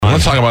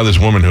Let's talk about this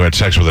woman who had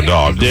sex with a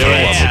dog. For the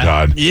love of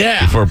God.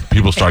 Yeah. Before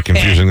people start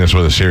confusing this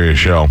with a serious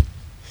show.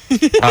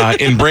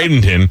 In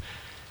Bradenton,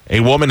 a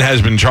woman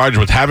has been charged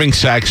with having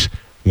sex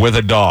with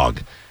a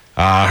dog.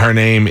 Her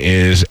name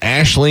is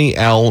Ashley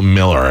L.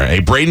 Miller. A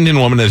Bradenton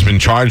woman has been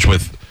charged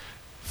with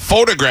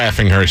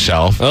photographing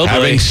herself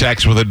having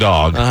sex with a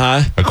dog,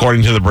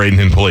 according to the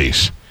Bradenton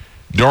police.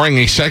 During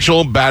a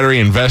sexual battery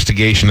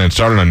investigation that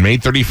started on May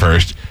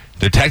 31st,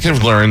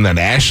 detectives learned that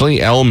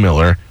Ashley L.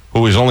 Miller,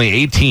 who is only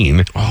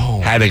 18,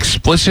 had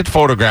explicit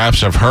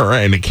photographs of her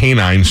and a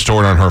canine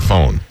stored on her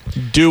phone.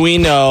 Do we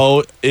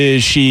know,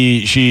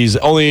 she's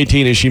only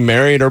 18, is she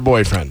married or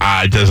boyfriend?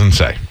 It doesn't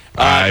say.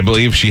 I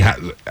believe she has,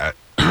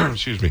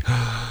 excuse me.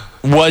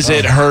 Was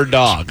it her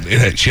dog?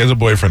 She has a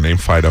boyfriend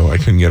named Fido. I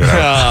couldn't get it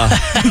out.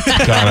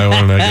 God, I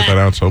wanted to get that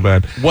out so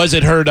bad. Was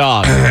it her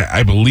dog?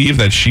 I believe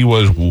that she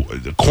was,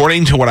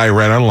 according to what I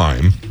read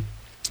online,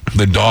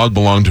 the dog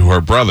belonged to her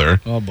brother.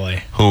 Oh,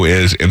 boy. Who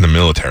is in the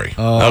military.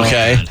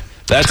 Okay.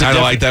 That's kind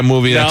of like that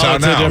movie that's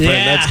out now.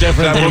 That's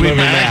different than the movie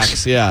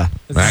Max. Yeah.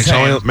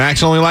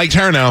 Max only likes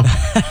her now.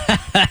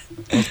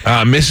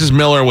 Mrs.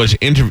 Miller was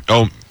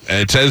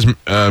it says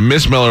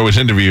Miss Miller was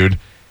interviewed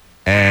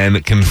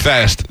and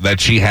confessed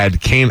that she had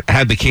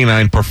the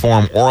canine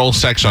perform oral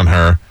sex on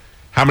her.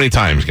 How many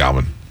times,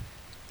 Galvin?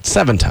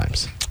 7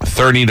 times.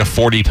 30 to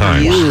 40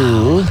 times.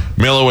 Ew.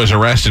 Miller was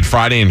arrested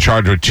Friday and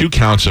charged with 2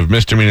 counts of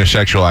misdemeanor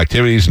sexual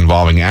activities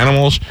involving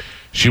animals.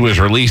 She was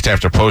released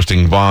after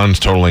posting bonds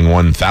totaling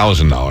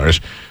 $1,000.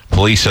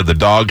 Police said the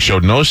dog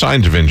showed no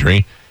signs of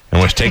injury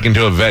and was taken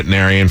to a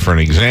veterinarian for an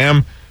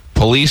exam.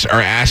 Police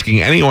are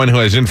asking anyone who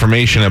has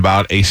information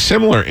about a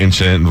similar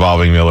incident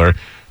involving Miller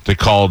to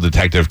call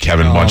Detective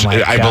Kevin Bunch.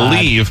 I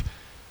believe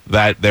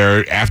that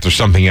they're after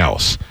something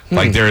else.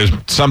 Like there is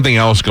something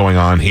else going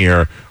on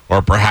here,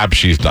 or perhaps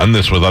she's done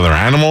this with other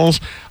animals.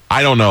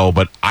 I don't know,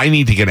 but I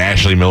need to get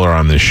Ashley Miller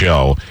on this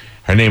show.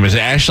 Her name is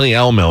Ashley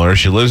L. Miller.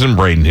 She lives in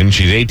Bradenton.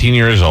 She's 18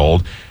 years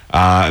old.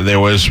 There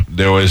was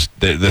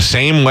the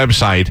same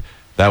website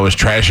that was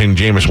trashing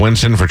Jameis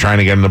Winston for trying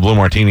to get into Blue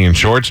Martini and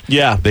shorts.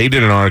 Yeah. They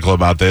did an article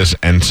about this,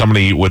 and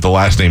somebody with the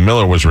last name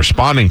Miller was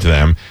responding to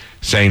them,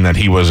 saying that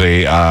he was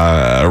a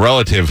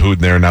relative who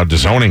they're now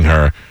disowning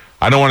her.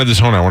 I don't want to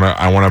disown her.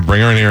 I want to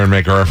bring her in here and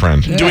make her a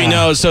friend. Yeah. Do we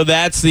know? So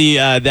that's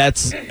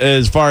that's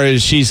as far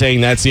as she's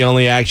saying. That's the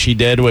only act she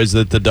did was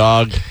that the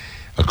dog.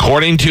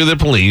 According to the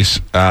police,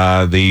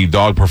 the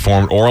dog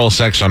performed oral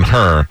sex on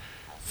her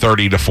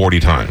 30 to 40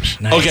 times.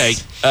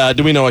 Nice. Okay.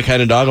 Do we know what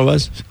kind of dog it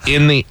was?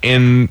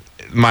 In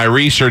my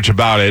research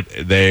about it,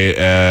 they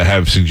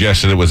have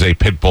suggested it was a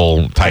pit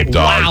bull type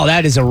dog. Wow,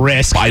 that is a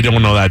risk. I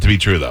don't know that to be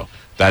true though.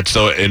 That's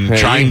so. In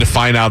trying to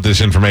find out this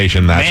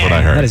information, that's what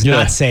I heard. That is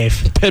not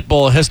safe. Pit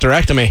bull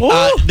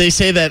hysterectomy. They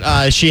say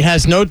that she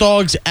has no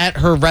dogs at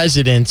her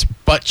residence,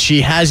 but she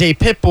has a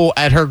pit bull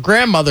at her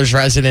grandmother's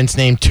residence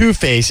named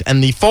Two-Face.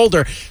 And the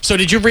folder. So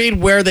did you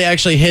read where they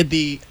actually hid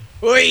the?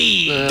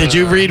 Did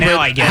you read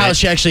how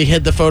she actually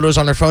hid the photos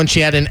on her phone?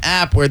 She had an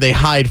app where they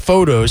hide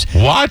photos.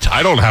 What?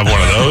 I don't have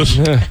one of those.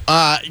 Yeah,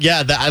 I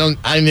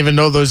didn't even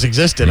know those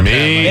existed.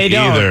 Me They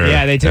don't. either.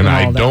 Yeah, they took and them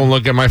all I down. don't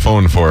look at my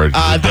phone for it.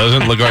 It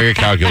doesn't look like a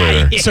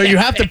calculator. So you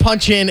have to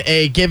punch in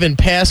a given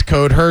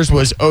passcode. Hers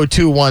was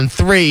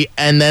 0213,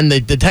 and then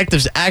the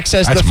detectives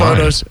accessed the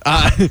photos.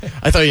 I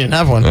thought you didn't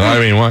have one. I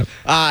mean, what?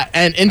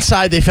 And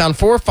inside they found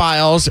 4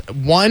 files.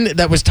 One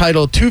that was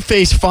titled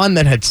Two-Face Fun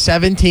that had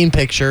 17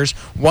 pictures.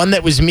 One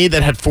that was me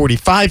that had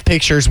 45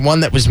 pictures. One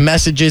that was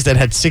messages that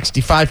had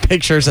 65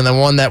 pictures, and then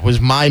one that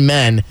was my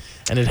men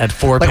and it had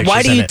 4 pictures.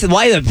 Why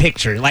the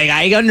picture? Like,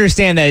 I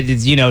understand that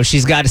it's,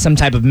 she's got some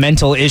type of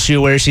mental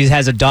issue where she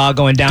has a dog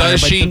going down.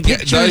 Does she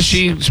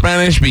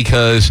Spanish?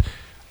 Because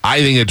I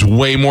think it's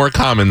way more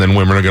common than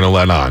women are going to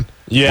let on.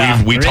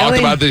 Yeah, we talked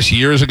about this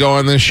years ago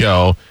on this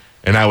show,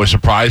 and I was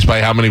surprised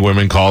by how many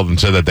women called and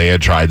said that they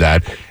had tried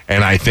that.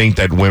 And I think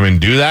that women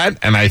do that,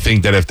 and I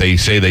think that if they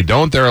say they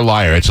don't, they're a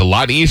liar. It's a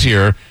lot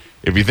easier,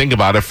 if you think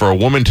about it, for a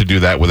woman to do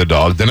that with a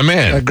dog than a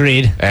man.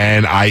 Agreed.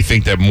 And I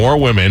think that more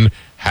women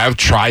have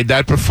tried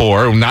that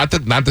before, not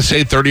to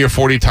say 30 or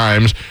 40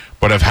 times,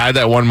 but have had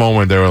that one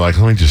moment they were like,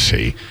 let me just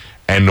see,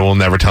 and we'll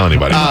never tell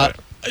anybody about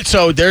it.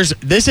 So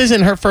this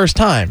isn't her first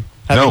time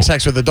having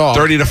sex with a dog.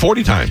 30 to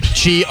 40 times.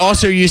 She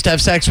also used to have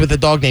sex with a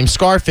dog named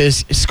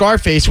Scarface,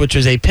 which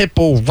was a pit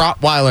bull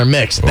Rottweiler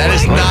mix. That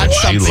is not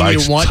something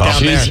you want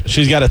down there.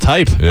 She's got a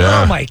type.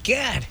 Yeah. Oh my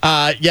God.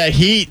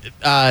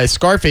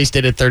 Scarface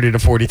did it 30 to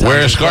 40 times.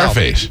 Where is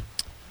Scarface?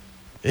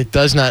 It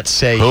does not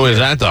say. Who is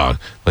that dog?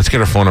 Let's get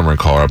her phone number and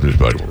call her up and just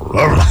be like,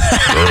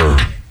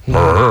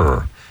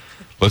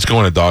 let's go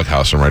in a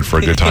doghouse and write for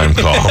a good time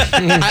call.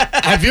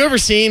 Have you ever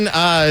seen,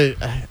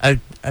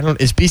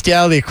 is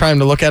bestiality a crime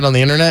to look at on the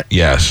internet?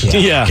 Yes.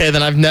 Yeah. Okay,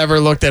 then I've never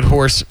looked at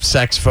horse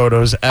sex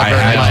photos ever in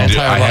my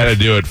entire life. I had to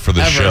do it for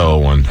the show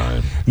one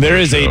time. There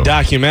is a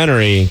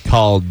documentary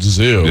called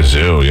Zoo. The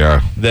Zoo,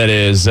 yeah. That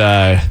is,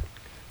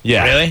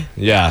 Really?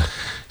 Yeah.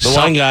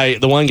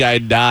 The one guy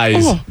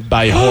dies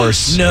by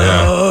horse.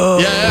 No.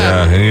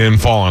 Yeah. And he didn't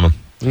fall on him.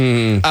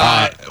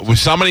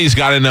 Somebody's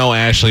got to know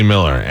Ashley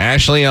Miller.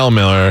 Ashley L.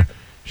 Miller.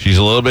 She's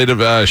a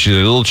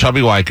little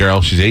chubby white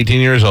girl. She's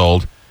 18 years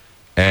old.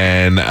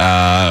 And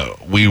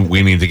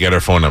we need to get her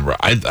phone number.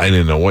 I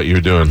didn't know what you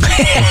were doing.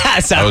 I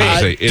was Sorry. going to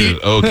say, it is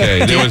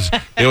okay.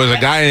 There was a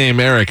guy named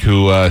Eric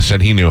who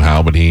said he knew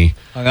how, but he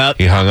Hung up.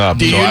 He hung up.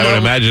 So I would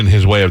imagine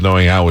his way of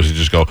knowing how was to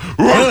just go.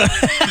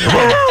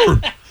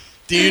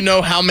 Do you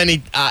know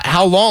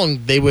how long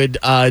they would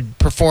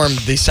perform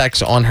the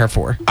sex on her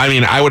for? I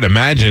mean, I would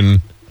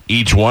imagine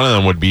each one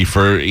of them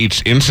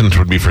each instance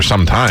would be for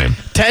some time.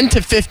 10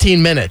 to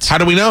 15 minutes. How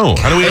do we know?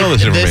 How do we know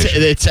this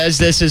information? It says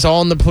this is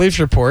all in the police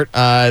report,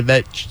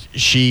 that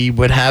she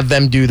would have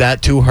them do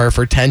that to her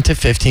for 10 to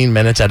 15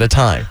 minutes at a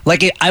time.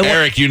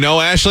 Eric, you know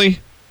Ashley?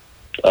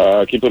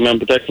 Keep him on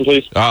protection,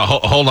 please.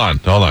 Hold on.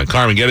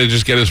 Carmen, get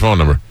his phone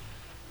number.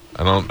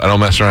 I don't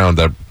mess around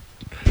with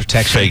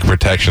that fake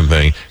protection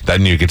thing.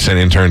 Then you could send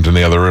interns in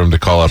the other room to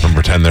call up and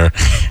pretend they're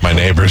my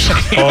neighbors.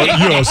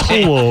 Yes,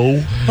 hello.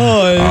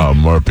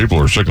 Hi. People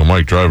are sick of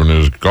Mike driving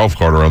his golf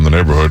cart around the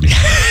neighborhood.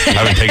 I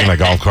haven't taken that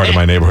golf cart in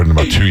my neighborhood in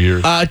about 2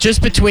 years.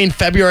 Just between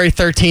February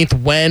 13th,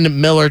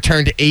 when Miller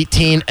turned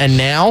 18, and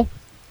now,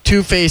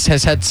 Two-Face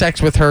has had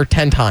sex with her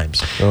 10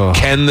 times.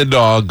 Can the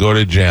dog go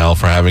to jail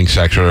for having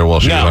sex with her while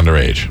she was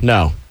underage?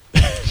 No.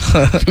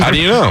 How do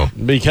you know?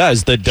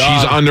 Because the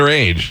dog... She's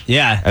underage.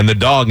 Yeah. And the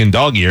dog in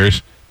dog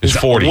years is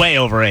 40. Way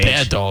overage.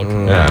 Bad dog.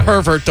 Yeah.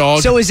 Pervert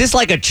dog. So is this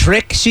like a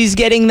trick she's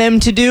getting them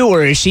to do,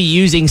 or is she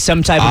using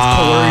some type of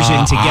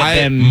coercion to get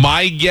them?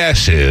 My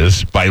guess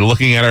is, by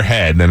looking at her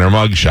head and her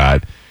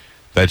mugshot,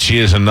 that she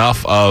is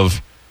enough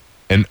of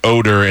an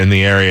odor in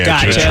the area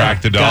to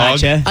attract the dog.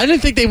 Gotcha. I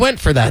didn't think they went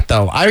for that,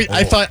 though.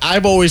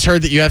 I've always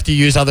heard that you have to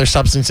use other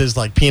substances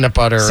like peanut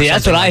butter. See, or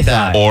that's something what I like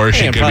thought. that. Or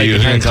she could be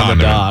using a depends on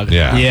the condom. dog.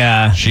 Yeah.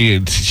 Yeah.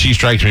 She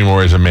strikes me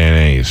more as a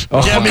mayonnaise.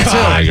 Yeah, me too.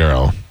 My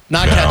girl.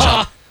 Not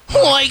ketchup.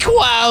 Like,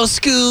 wow,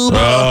 Scoob.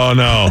 Oh,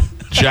 no.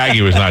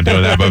 Shaggy was not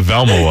doing that, but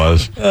Velma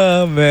was.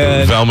 Oh,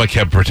 man. Velma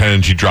kept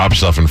pretending she dropped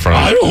stuff in front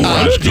of her. don't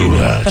want to do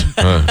that.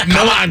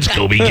 Come on,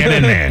 Scooby, get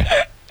in there.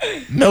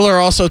 Miller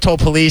also told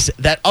police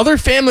that other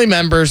family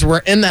members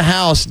were in the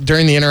house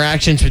during the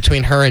interactions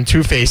between her and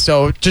Two-Face.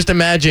 So just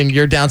imagine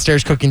you're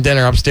downstairs cooking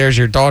dinner, upstairs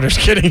your daughter's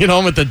getting it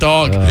home with the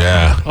dog.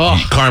 Yeah.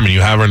 Carmen,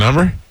 you have her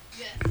number?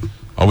 Yeah.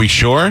 Are we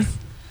sure?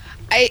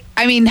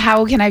 I mean,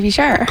 how can I be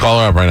sure?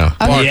 Call her up right now.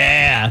 Oh,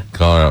 yeah.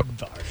 Call her up.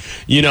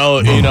 You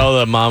know,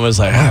 the mom was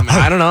like,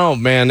 I don't know,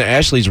 man.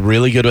 Ashley's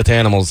really good with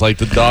animals. Like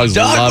the dogs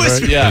Dog love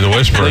whisperer. her. Yeah, The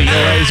whisperer, They go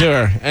yeah. right to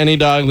her. Any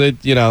dog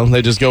that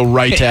they just go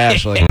right to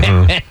Ashley.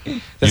 The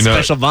You know-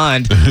 special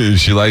bond.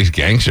 She likes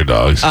gangster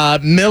dogs.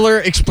 Miller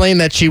explained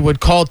that she would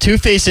call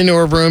Two-Face into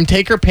her room,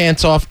 take her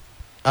pants off,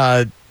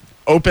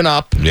 open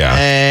up,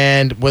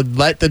 and would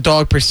let the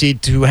dog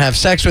proceed to have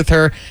sex with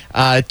her.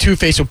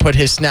 Two-Face would put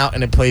his snout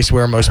in a place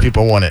where most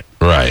people want it.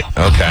 Right.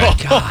 Okay.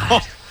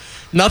 God.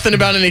 Nothing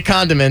about any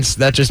condiments.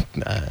 That just...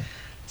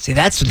 See,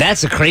 that's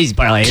the crazy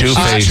part. Like,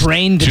 Two-Face. she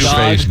trained the dog.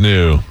 Two-Face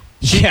knew.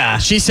 Yeah.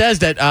 She says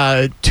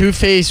that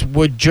Two-Face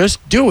would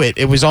just do it.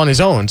 It was on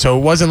his own, so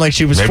it wasn't like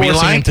she was Maybe he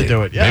forcing him liked to it.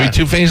 do it. Yeah. Maybe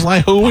Two-Face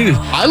like who we.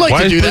 I like Why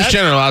to is do Bruce that.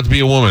 Jenner allowed to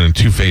be a woman and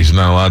Two-Face is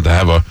not allowed to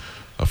have a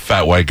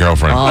fat white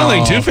girlfriend? I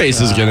don't think Two-Face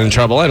is getting in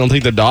trouble. I don't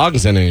think the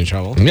dog's in any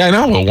trouble. Yeah, I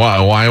know, but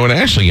why would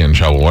Ashley get in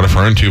trouble? What if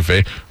her and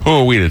Two-Face? Who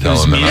are we to tell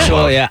them that?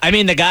 Mutual, yeah. I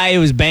mean, the guy who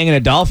was banging a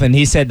dolphin,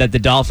 he said that the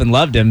dolphin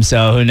loved him,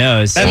 so who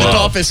knows? And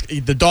Wow.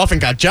 the dolphin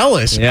got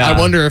jealous. Yeah. I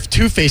wonder if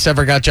Two-Face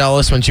ever got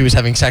jealous when she was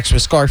having sex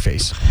with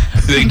Scarface.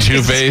 Think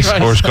Two-Face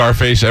or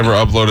Scarface ever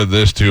uploaded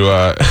this to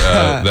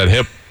that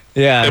hip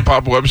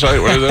hop website?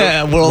 What is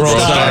that? World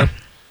Star.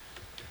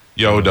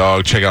 Yo,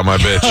 dog, check out my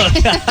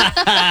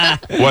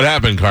bitch. What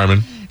happened,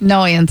 Carmen?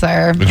 No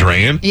answer. It's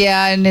ringing?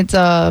 Yeah, and it's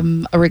a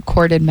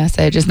recorded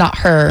message. It's not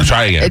her.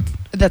 Try again.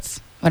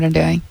 That's what I'm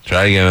doing.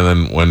 Try again,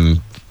 and then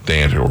when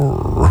they answer.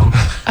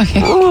 Okay.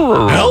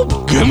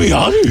 Help! Get me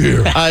out of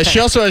here. She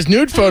also has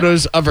nude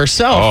photos of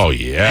herself. Oh,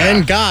 yeah.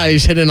 And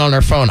guys hidden on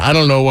her phone. I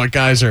don't know what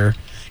guys are.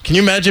 Can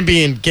you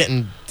imagine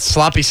getting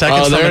sloppy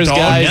seconds from a there's dog?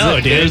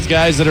 guys. There's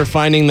guys that are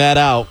finding that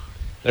out.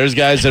 There's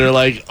guys that are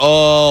like,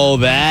 oh,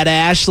 that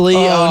Ashley. Oh,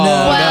 no.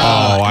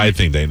 Well- Oh, I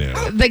think they knew.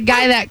 The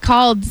guy that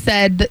called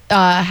said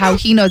how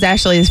he knows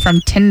Ashley is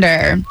from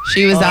Tinder.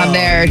 She was on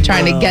there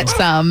trying to get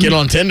some. Get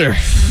on Tinder.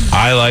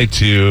 I like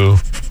to.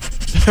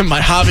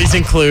 My hobbies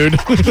include.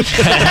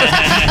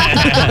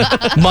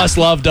 Must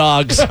love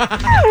dogs. That's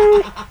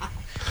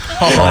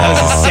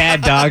a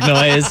sad dog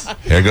noise.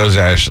 Here goes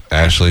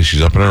Ashley.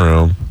 She's up in her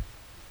room.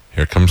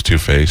 Here comes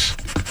Two-Face.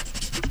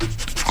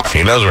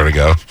 He knows where to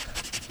go.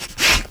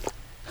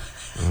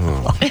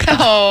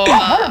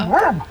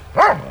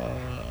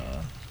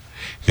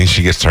 Think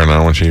she gets turned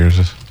on when she hears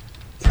this?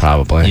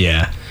 Probably.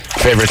 Yeah.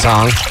 Favorite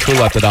song? Who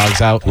let the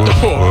dogs out?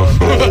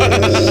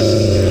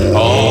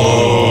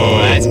 Oh,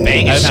 That's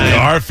banging time.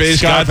 Scarface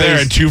got there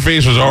and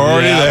Two-Face was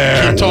already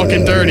there. Keep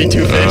talking dirty,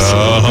 Two-Face.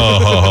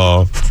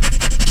 Oh,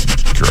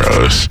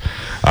 gross.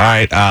 All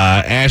right,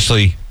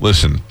 Ashley,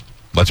 listen,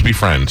 let's be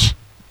friends.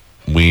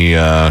 We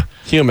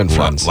Human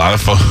friends. lot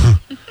of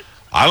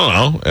I don't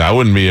know. I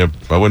wouldn't be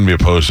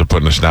opposed to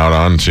putting a snout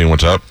on and seeing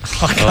what's up.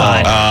 Oh,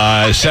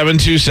 God.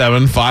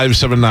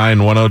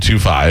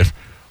 727-579-1025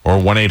 or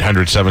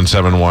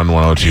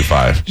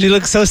 1-800-771-1025. She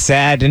looks so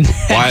sad. And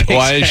Why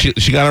is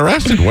she got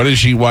arrested? Why is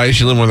she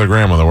living with her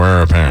grandmother? Where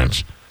are her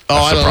parents?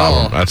 I don't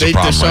know. That's they a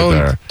problem right disowned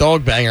there.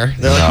 dog banger.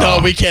 They're like, no,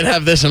 we can't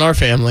have this in our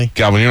family.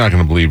 Calvin, you're not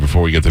going to believe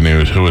before we get the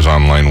news who was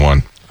on line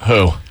one.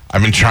 Who?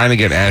 I've been trying to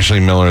get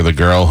Ashley Miller, the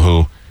girl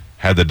who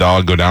had the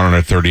dog go down on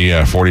her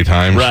 40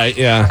 times. Right,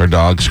 yeah. Her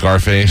dog,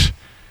 Scarface.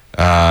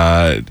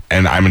 And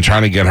I've been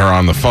trying to get her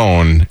on the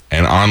phone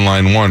and on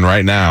line one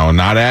right now.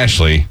 Not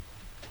Ashley,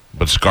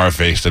 but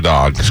Scarface the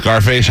dog.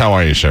 Scarface, how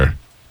are you, sir?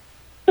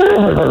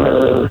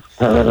 I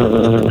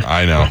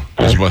know.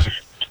 This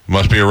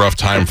must be a rough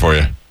time for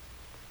you.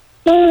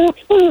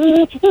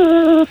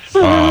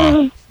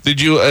 Did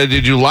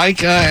you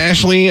like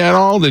Ashley at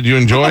all? Did you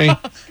enjoy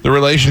the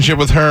relationship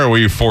with her, or were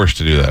you forced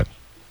to do that?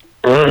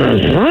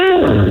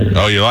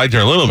 Oh, you liked her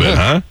a little bit,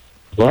 huh?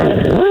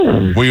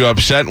 Were you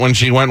upset when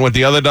she went with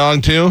the other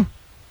dog too?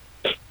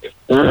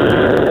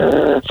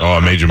 Oh,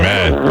 it made you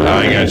mad.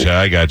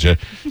 I gotcha.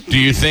 Do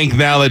you think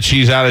now that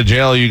she's out of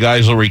jail, you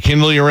guys will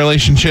rekindle your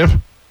relationship?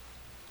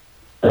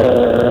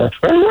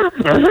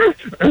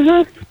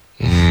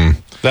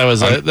 That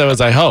was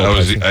I hope. That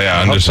was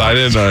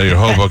undecided. You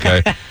hope,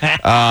 okay.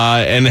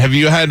 And have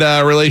you had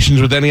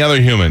relations with any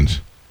other humans?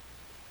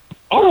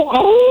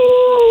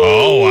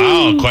 Oh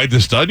wow, quite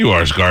the stud you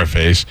are,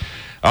 Scarface.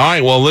 All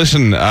right, well,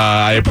 listen,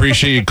 I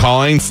appreciate you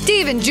calling.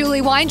 Steve and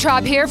Julie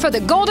Weintraub here for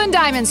the Golden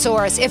Diamond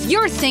Source. If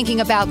you're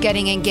thinking about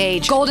getting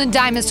engaged, Golden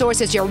Diamond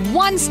Source is your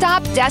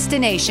one-stop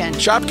destination.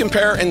 Shop,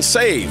 compare, and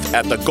save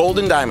at the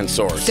Golden Diamond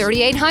Source.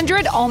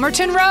 3800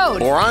 Almerton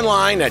Road. Or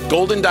online at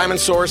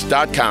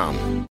goldendiamondsource.com.